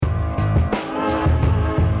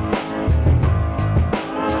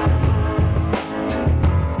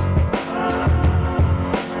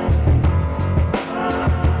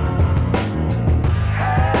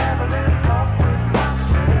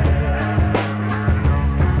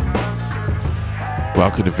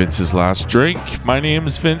Welcome to Vince's Last Drink. My name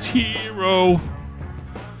is Vince Hero.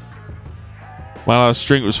 My last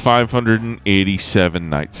drink was 587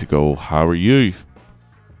 nights ago. How are you?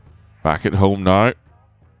 Back at home now.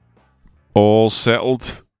 All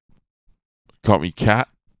settled. Got me cat.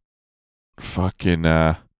 Fucking,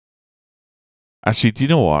 Actually, do you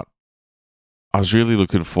know what? I was really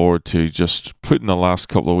looking forward to just putting the last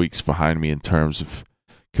couple of weeks behind me in terms of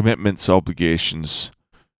commitments, obligations,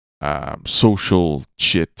 social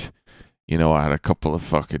shit. You know, I had a couple of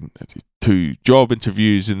fucking 2 job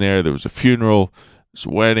interviews in there. There was a funeral, there was a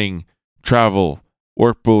wedding, travel,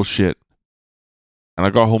 work bullshit. And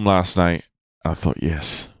I got home last night and I thought,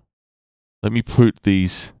 yes, let me put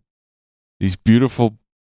these beautiful,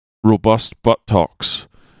 robust buttocks,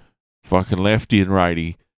 fucking lefty and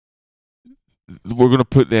righty. We're gonna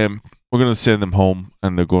send them home,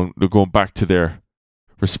 and they're going back to their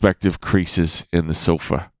respective creases in the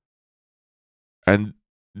sofa. And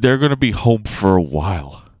they're going to be home for a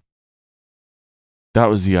while. That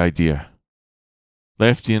was the idea.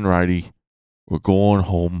 Lefty and righty, we're going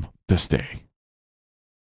home to stay.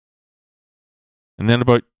 And then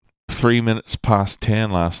about 3 minutes past 10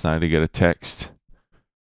 last night, I get a text.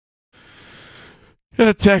 Get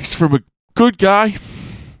a text from a good guy.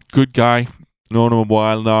 Known him a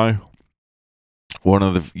while now. One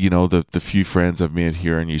of the few friends I've made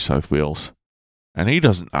here in New South Wales. And he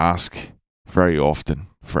doesn't ask very often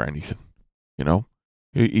for anything, you know.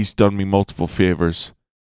 He's done me multiple favors,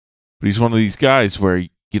 but he's one of these guys where,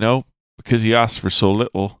 you know, because he asks for so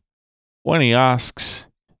little, when he asks,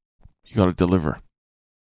 you got to deliver.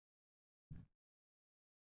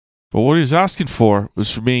 But what he was asking for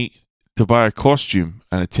was for me to buy a costume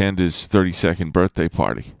and attend his 32nd birthday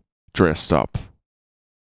party, dressed up.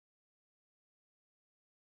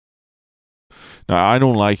 Now, I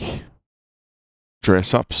don't like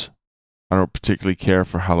dress-ups. I don't particularly care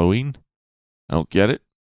for Halloween. I don't get it.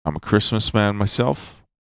 I'm a Christmas man myself.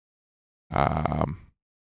 But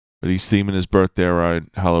he's theming his birthday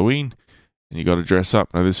around Halloween, and you got to dress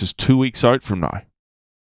up. Now, this is 2 weeks out from now.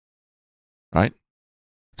 Right?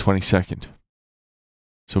 22nd.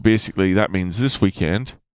 So basically, that means this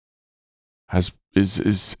weekend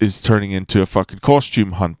is turning into a fucking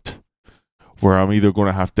costume hunt, where I'm either going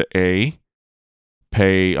to have to pay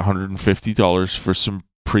 $150 for some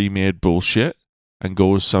pre-made bullshit and go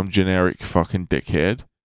with some generic fucking dickhead,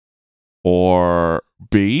 or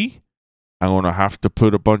B, I'm going to have to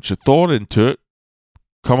put a bunch of thought into it,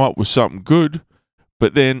 come up with something good,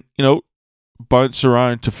 but then, you know, bounce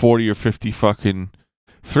around to 40 or 50 fucking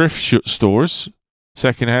thrift stores,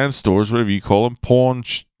 secondhand stores, whatever you call them,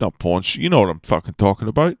 not pawn, you know what I'm fucking talking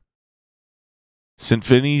about, St.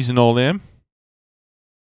 Vinny's and all them,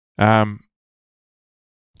 trying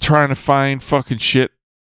to find fucking shit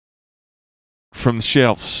from the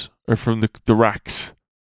shelves or from the racks.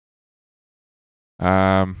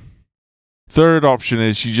 Third option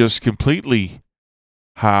is you just completely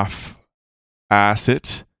half-ass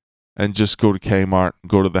it and just go to Kmart and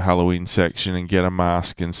go to the Halloween section and get a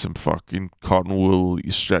mask and some fucking cotton wool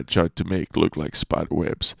you stretch out to make look like spider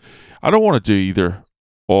webs. I don't want to do either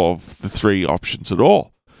of the 3 options at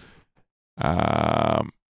all.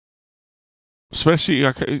 Especially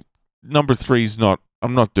number 3 is not.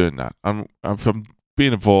 I'm not doing that. If I'm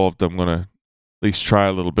being involved, I'm gonna at least try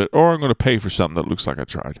a little bit, or I'm gonna pay for something that looks like I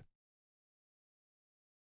tried.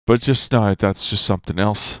 But just now, that's just something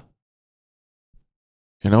else,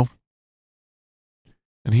 you know.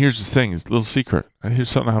 And here's the thing: it's a little secret. Here's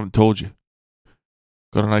something I haven't told you.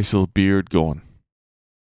 Got a nice little beard going.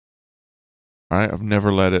 All right, I've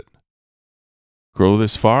never let it grow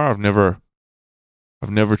this far. I've never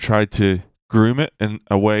tried to groom it in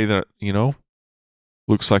a way that, you know,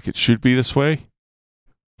 looks like it should be this way.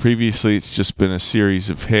 Previously, it's just been a series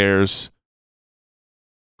of hairs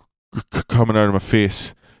coming out of my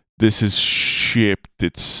face. This is shaped.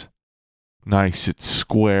 It's nice. It's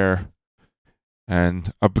square.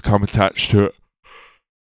 And I've become attached to it.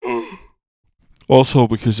 Also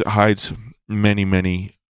because it hides many,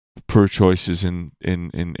 many poor choices in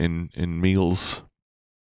meals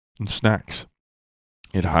and snacks.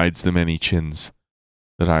 It hides the many chins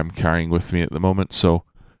that I'm carrying with me at the moment. So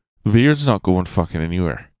the beard's not going fucking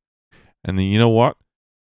anywhere. And then, you know what?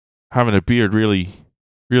 Having a beard really,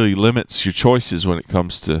 really limits your choices when it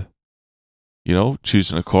comes to, you know,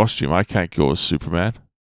 choosing a costume. I can't go as Superman.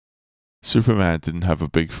 Superman didn't have a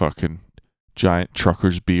big fucking giant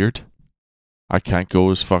trucker's beard. I can't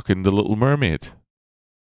go as fucking the Little Mermaid.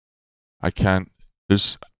 I can't.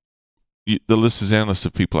 The list is endless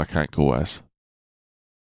of people I can't go as.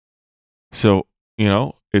 So, you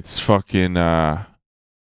know, it's fucking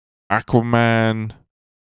Aquaman,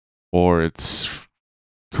 or it's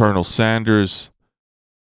Colonel Sanders,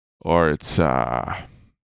 or it's I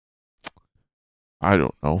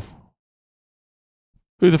don't know.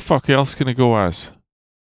 Who the fuck else can it go as?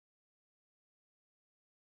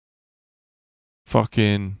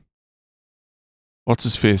 Fucking what's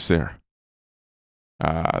his face there?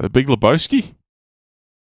 The Big Lebowski?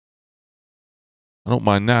 I don't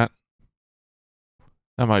mind that.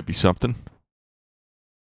 That might be something.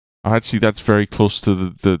 Actually, that's very close to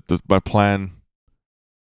the my plan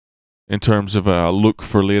in terms of a look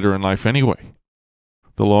for later in life anyway.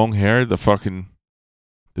 The long hair, the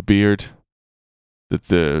beard,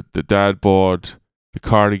 the dad bod, the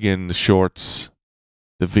cardigan, the shorts,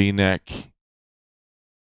 the V-neck.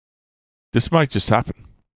 This might just happen.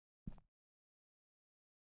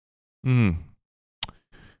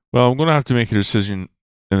 Well, I'm going to have to make a decision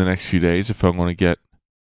in the next few days if I'm going to get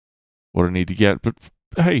what I need to get. But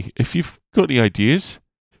hey, if you've got any ideas,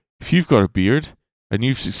 if you've got a beard and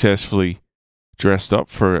you've successfully dressed up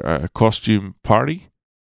for a costume party,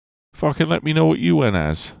 fucking let me know what you went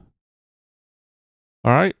as.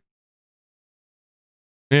 All right?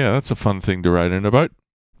 Yeah, that's a fun thing to write in about.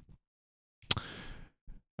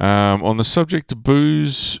 On the subject of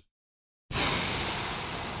booze,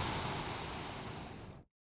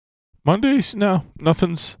 Mondays, no,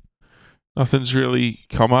 nothing's really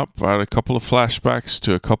come up. I had a couple of flashbacks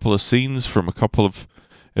to a couple of scenes from a couple of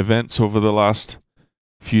events over the last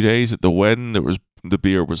few days. At the wedding, the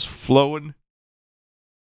beer was flowing.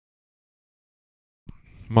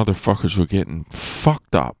 Motherfuckers were getting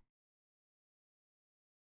fucked up.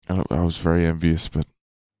 I was very envious, but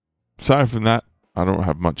aside from that, I don't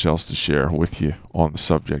have much else to share with you on the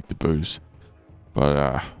subject of booze.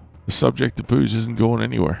 But the subject of booze isn't going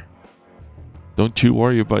anywhere. Don't you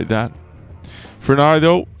worry about that. For now,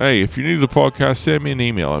 though, hey, if you're new to the podcast, send me an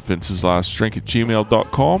email at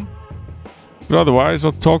vinceslastdrink@gmail.com. But otherwise,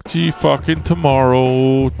 I'll talk to you fucking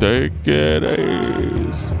tomorrow. Take it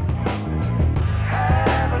easy.